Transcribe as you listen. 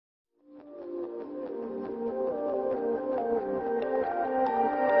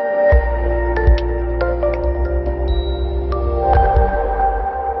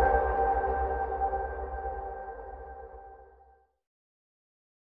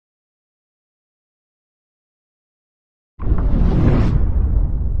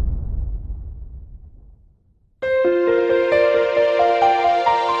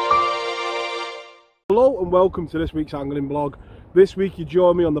and welcome to this week's angling vlog. This week you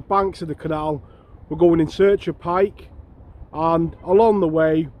join me on the banks of the canal. We're going in search of pike, and along the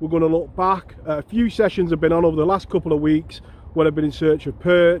way we're going to look back at a few sessions I've been on over the last couple of weeks where I've been in search of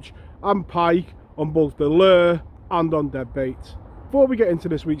perch and pike on both the lure and on deadbaits. Before we get into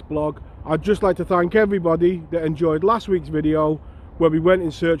this week's vlog, I'd just like to thank everybody that enjoyed last week's video where we went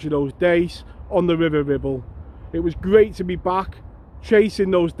in search of those dace on the River Ribble. It was great to be back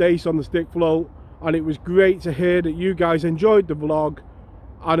chasing those dace on the stick float, and it was great to hear that you guys enjoyed the vlog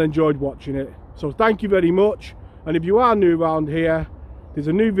and enjoyed watching it. So thank you very much, and if you are new around here, there's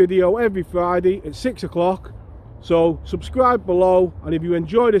a new video every Friday at 6 o'clock, so subscribe below, and if you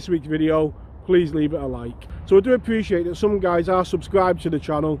enjoy this week's video, please leave it a like. So I do appreciate that some guys are subscribed to the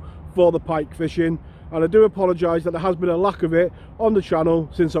channel for the pike fishing, and I do apologise that there has been a lack of it on the channel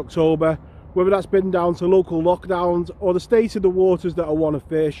since October. Whether that's been down to local lockdowns or the state of the waters that I want to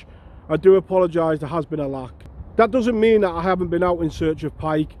fish, I do apologise, there has been a lack. That doesn't mean that I haven't been out in search of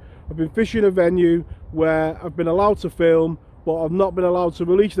pike. I've been fishing a venue where I've been allowed to film, but I've not been allowed to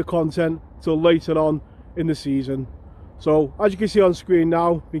release the content till later on in the season. So as you can see on screen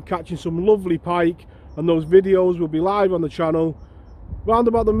now, been catching some lovely pike, and those videos will be live on the channel round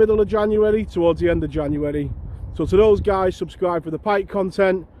about the middle of January towards the end of January. So to those guys subscribe for the pike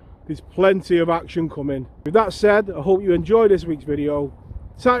content, there's plenty of action coming. With that said, I hope you enjoy this week's video.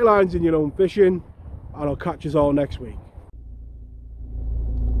 Tight lines in your own fishing, and I'll catch us all next week.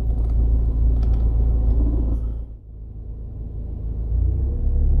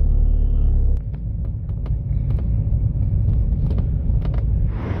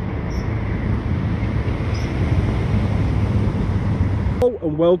 Hello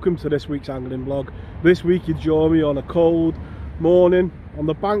and welcome to this week's angling vlog. This week you join me on a cold morning on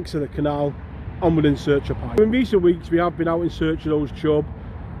the banks of the canal, and we're in search of pike. In recent weeks we have been out in search of those chub,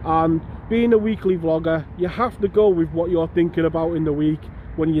 and being a weekly vlogger, you have to go with what you're thinking about in the week.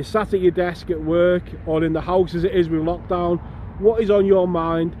 When you're sat at your desk at work or in the house as it is with lockdown, what is on your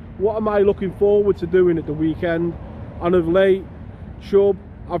mind? What am I looking forward to doing at the weekend? And of late, chub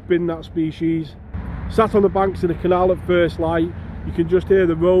have been that species. Sat on the banks of the canal at first light, you can just hear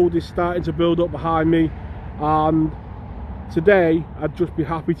the road is starting to build up behind me, and today I'd just be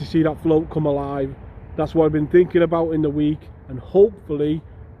happy to see that float come alive. That's what I've been thinking about in the week, and hopefully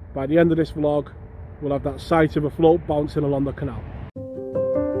by the end of this vlog we'll have that sight of a float bouncing along the canal.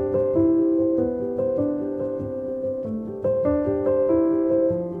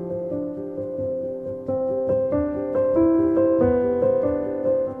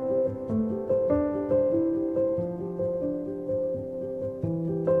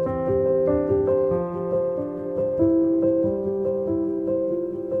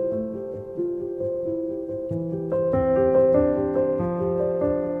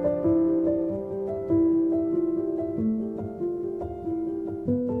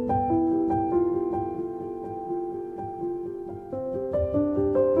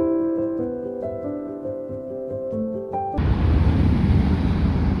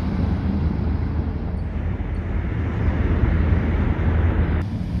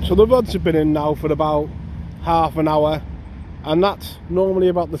 So the rods have been in now for about half an hour, and that's normally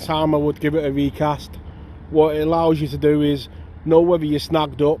about the time I would give it a recast. What it allows you to do is know whether you're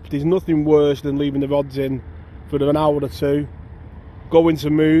snagged up. There's nothing worse than leaving the rods in for an hour or two, going to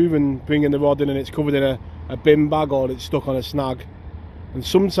move and bringing the rod in and it's covered in a bin bag or it's stuck on a snag. And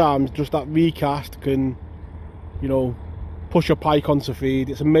sometimes just that recast can, you know, push a pike onto feed.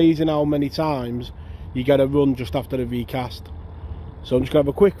 It's amazing how many times you get a run just after the recast. So I'm just going to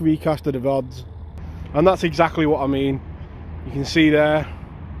have a quick recast of the rods, and that's exactly what I mean. You can see there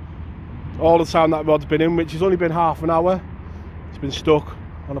all the time that rod's been in, which has only been half an hour. It's been stuck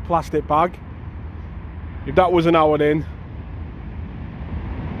on a plastic bag. If that was an hour in,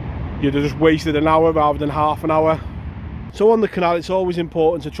 you'd have just wasted an hour rather than half an hour. So on the canal it's always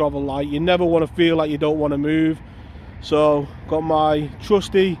important to travel light. You never want to feel like you don't want to move. So got my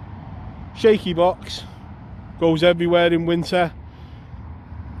trusty shaky box, goes everywhere in winter.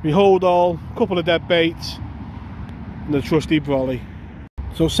 We hold all, a couple of dead baits, and the trusty brolly.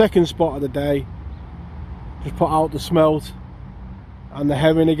 So second spot of the day, just put out the smelt and the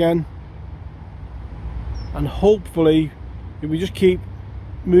herring again, and hopefully if we just keep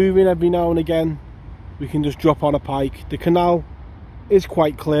moving every now and again we can just drop on a pike. The canal is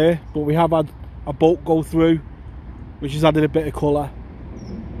quite clear, but we have had a boat go through which has added a bit of colour,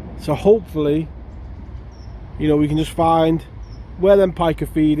 so hopefully, you know, we can just find where them pike are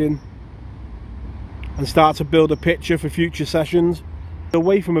feeding and start to build a picture for future sessions.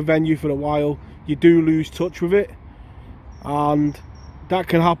 Away from a venue for a while, you do lose touch with it, and that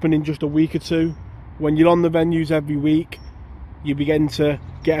can happen in just a week or two when you're on the venues every week, you begin to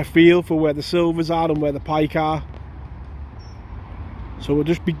get a feel for where the silvers are and where the pike are. So we're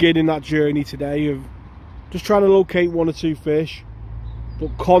just beginning that journey today of just trying to locate one or two fish,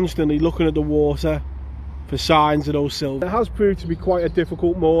 but constantly looking at the water for signs of those silvers. It has proved to be quite a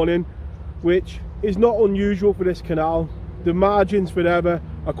difficult morning, which is not unusual for this canal. The margins for ever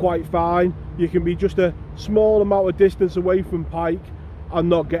are quite fine. You can be just a small amount of distance away from pike and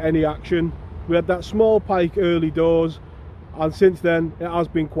not get any action. We had that small pike early doors, and since then it has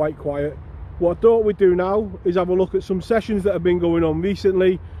been quite quiet. What I thought we'd do now is have a look at some sessions that have been going on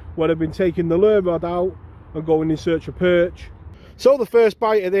recently, where I've been taking the lure rod out and going in search of perch. So the first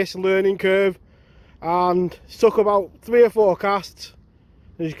bite of this learning curve, and it took about 3 or 4 casts.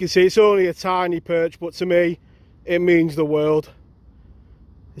 As you can see, it's only a tiny perch, but to me it means the world.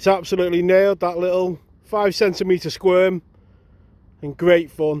 It's absolutely nailed that little 5cm squirm, and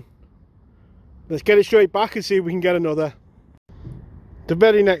great fun. Let's get it straight back and see if we can get another. The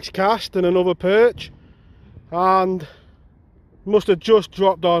very next cast and another perch, and must have just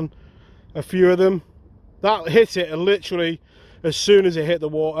dropped on a few of them. That hit it literally as soon as it hit the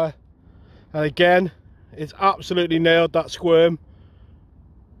water, and again it's absolutely nailed that squirm.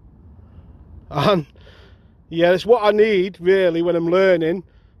 And yeah, it's what I need really when I'm learning.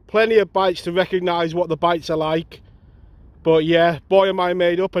 Plenty of bites to recognise what the bites are like. But yeah, boy am I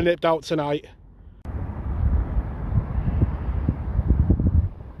made up and nipped out tonight.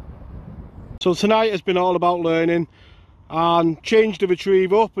 So tonight has been all about learning, and changed the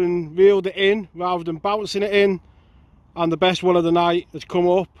retrieve up and reeled it in rather than bouncing it in, and the best one of the night has come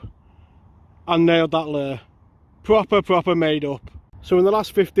up and nailed that lure. Proper made up. So in the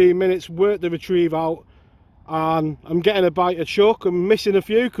last 15 minutes worked the retrieve out, and I'm getting a bite of chuck. I'm missing a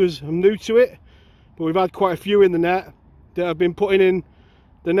few because I'm new to it, but we've had quite a few in the net that I've been putting in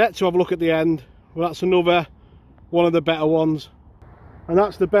the net to have a look at the end. Well, that's another one of the better ones, and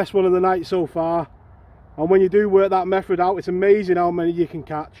that's the best one of the night so far. And when you do work that method out, it's amazing how many you can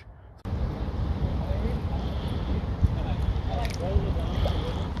catch.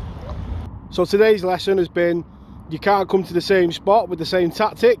 So today's lesson has been, you can't come to the same spot with the same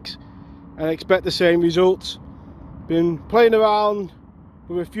tactics and expect the same results. Been playing around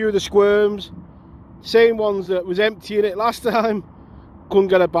with a few of the squirms, same ones that was emptying it last time, couldn't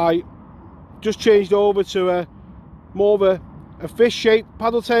get a bite. Just changed over to a more of a fish shaped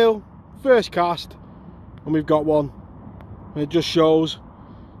paddle tail, first cast, and we've got one. And it just shows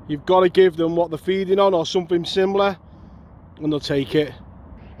you've got to give them what they're feeding on or something similar, and they'll take it.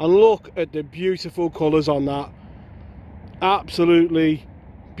 And look at the beautiful colours on that. Absolutely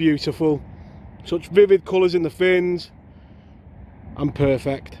beautiful. Such vivid colours in the fins, and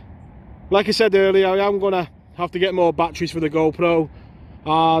perfect. Like I said earlier, I am going to have to get more batteries for the GoPro,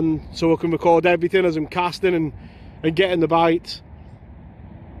 and so I can record everything as I'm casting and getting the bites.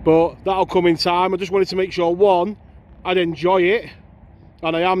 But that'll come in time. I just wanted to make sure, one, I'd enjoy it,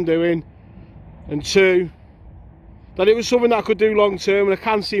 and I am doing, and two, that it was something that I could do long term, and I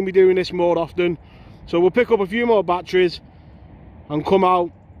can see me doing this more often. So we'll pick up a few more batteries and come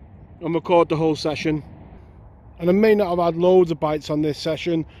out and record the whole session. And I may not have had loads of bites on this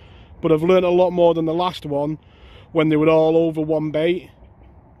session, but I've learned a lot more than the last one when they were all over one bait.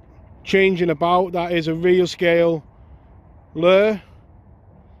 Changing about, that is a real scale lure.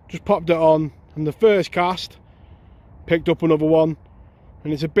 Just popped it on, and the first cast picked up another one.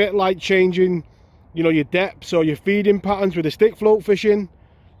 And it's a bit like changing, you know, your depths or your feeding patterns with the stick float fishing.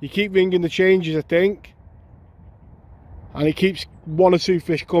 You keep ringing the changes, I think, and it keeps 1 or 2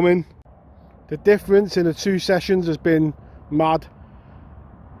 fish coming. The difference in the 2 sessions has been mad.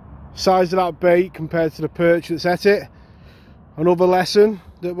 Size of that bait compared to the perch that's at it. Another lesson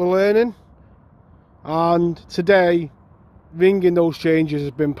that we're learning, and today ringing those changes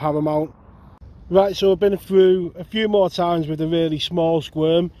has been paramount. Right, so I've been through a few more times with a really small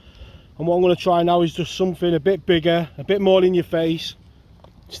squirm, and what I'm going to try now is just something a bit bigger, a bit more in your face.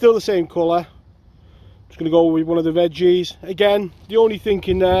 Still the same colour. Just going to go with one of the veggies. Again, the only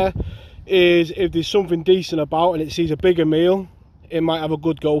thinking there is if there's something decent about and it sees a bigger meal, it might have a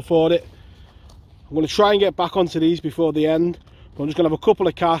good go for it. I'm going to try and get back onto these before the end, but I'm just going to have a couple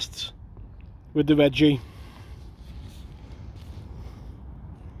of casts with the veggie.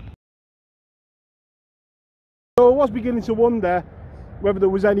 So I was beginning to wonder whether there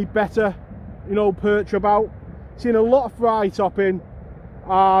was any better, you know, perch about. Seen a lot of fry topping,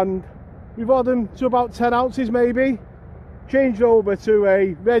 and we've had them to about 10 ounces maybe. Changed over to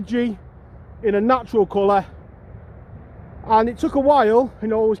a veggie in a natural colour, and it took a while. You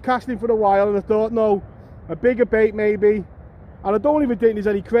know, I was casting for a while and I thought, no, a bigger bait maybe. And I don't even think there's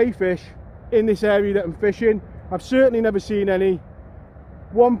any crayfish, in this area that I'm fishing. I've certainly never seen any.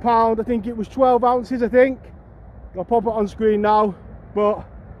 £1, I think it was 12 ounces, I think. I'll pop it on screen now, but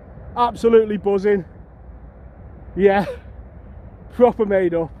absolutely buzzing. Yeah, proper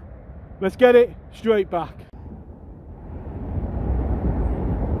made up. Let's get it straight back.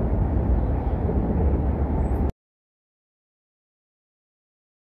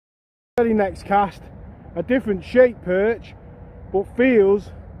 Very next cast, a different shape perch, but feels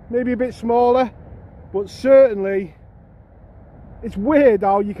maybe a bit smaller, but certainly it's weird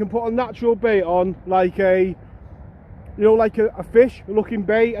how you can put a natural bait on like a, you know, like a fish looking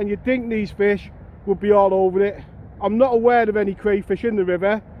bait, and you'd think these fish would be all over it. I'm not aware of any crayfish in the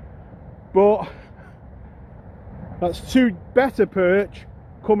river, but that's two better perch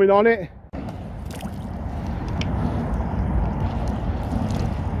coming on it.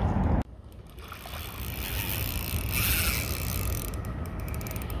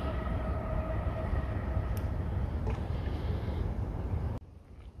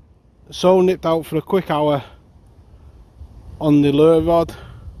 So nipped out for a quick hour on the lure rod,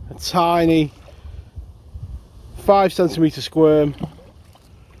 a tiny 5cm squirm.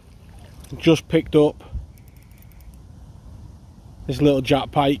 Just picked up this little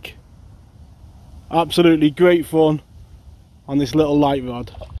jack pike. Absolutely great fun on this little light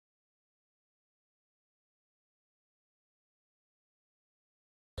rod.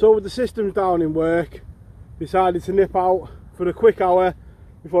 So with the systems down in work, decided to nip out for a quick hour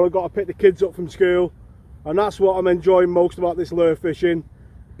before I got to pick the kids up from school, and that's what I'm enjoying most about this lure fishing.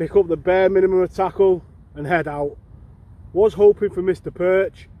 Pick up the bare minimum of tackle and head out. Was hoping for Mr.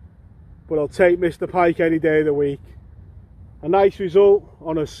 Perch, but I'll take Mr. Pike any day of the week. A nice result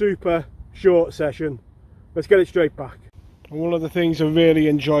on a super short session. Let's get it straight back. And one of the things I really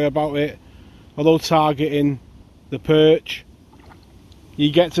enjoy about it, although targeting the perch,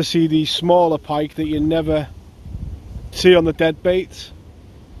 you get to see these smaller pike that you never see on the dead baits.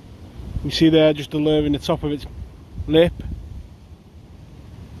 You see there just the lure in the top of its lip.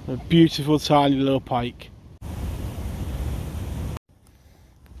 A beautiful tiny little pike.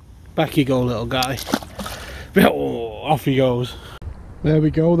 Back you go, little guy. Oh, off he goes. There we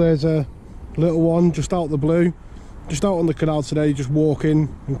go, there's a little one just out the blue. Just out on the canal today, just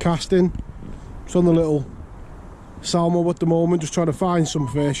walking and casting. It's on the little salmo at the moment, just trying to find some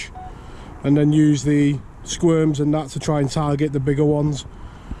fish and then use the squirms and that to try and target the bigger ones.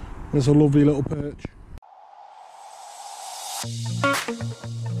 There's a lovely little perch.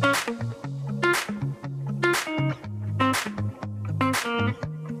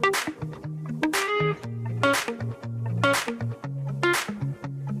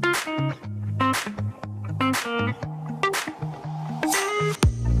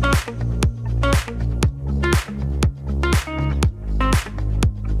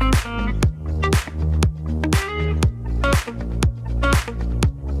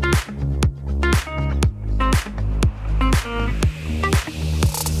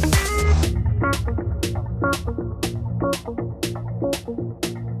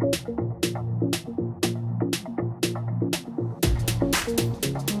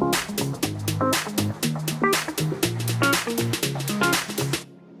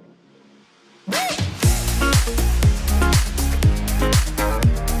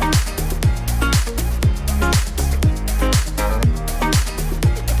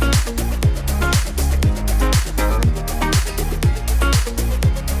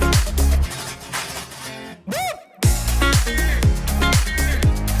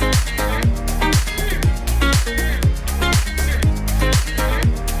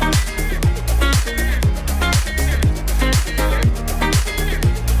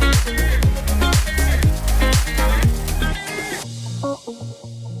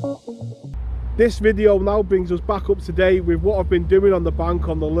 This video now brings us back up to date with what I've been doing on the bank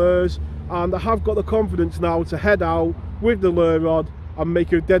on the lures, and I have got the confidence now to head out with the lure rod and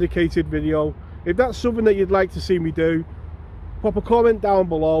make a dedicated video. If that's something that you'd like to see me do, pop a comment down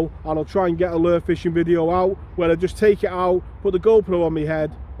below and I'll try and get a lure fishing video out where I just take it out, put the GoPro on my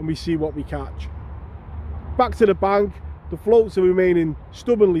head and we see what we catch. Back to the bank, the floats are remaining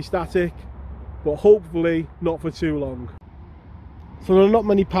stubbornly static, but hopefully not for too long. So there are not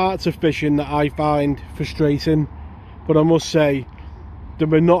many parts of fishing that I find frustrating, but I must say the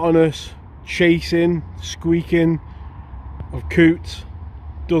monotonous chasing, squeaking of coots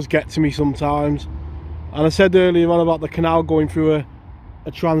does get to me sometimes. And I said earlier on about the canal going through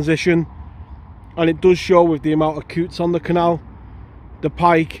a transition, and it does show with the amount of coots on the canal. The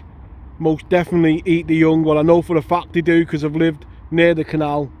pike most definitely eat the young. Well, I know for a fact they do because I've lived near the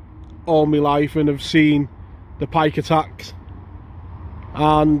canal all my life and have seen the pike attacks.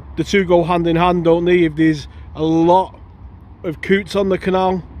 and the two go hand in hand, don't they? If there's a lot of coots on the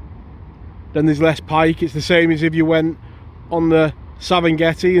canal, then there's less pike. It's the same as if you went on the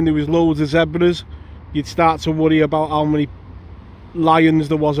Serengeti and there was loads of zebras, you'd start to worry about how many lions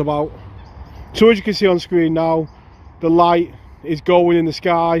there was about. So as you can see on screen now, the light is going in the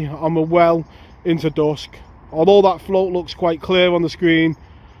sky and we're well into dusk. Although that float looks quite clear on the screen,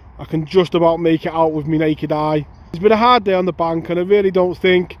 I can just about make it out with my naked eye. It's been a hard day on the bank and I really don't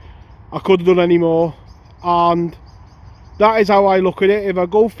think I could have done any more, and that is how I look at it. If I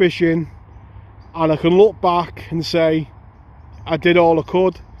go fishing and I can look back and say I did all I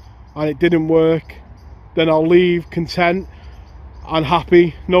could and it didn't work, then I'll leave content and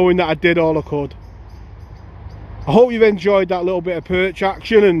happy knowing that I did all I could. I hope you've enjoyed that little bit of perch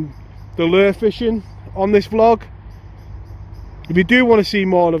action and the lure fishing on this vlog. If you do want to see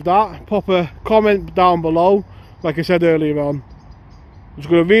more of that, pop a comment down below. Like I said earlier on, I'm just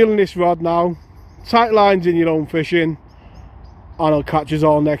going to reel in this rod now, tight lines in your own fishing, and I'll catch us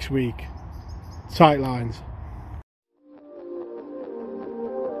all next week. Tight lines.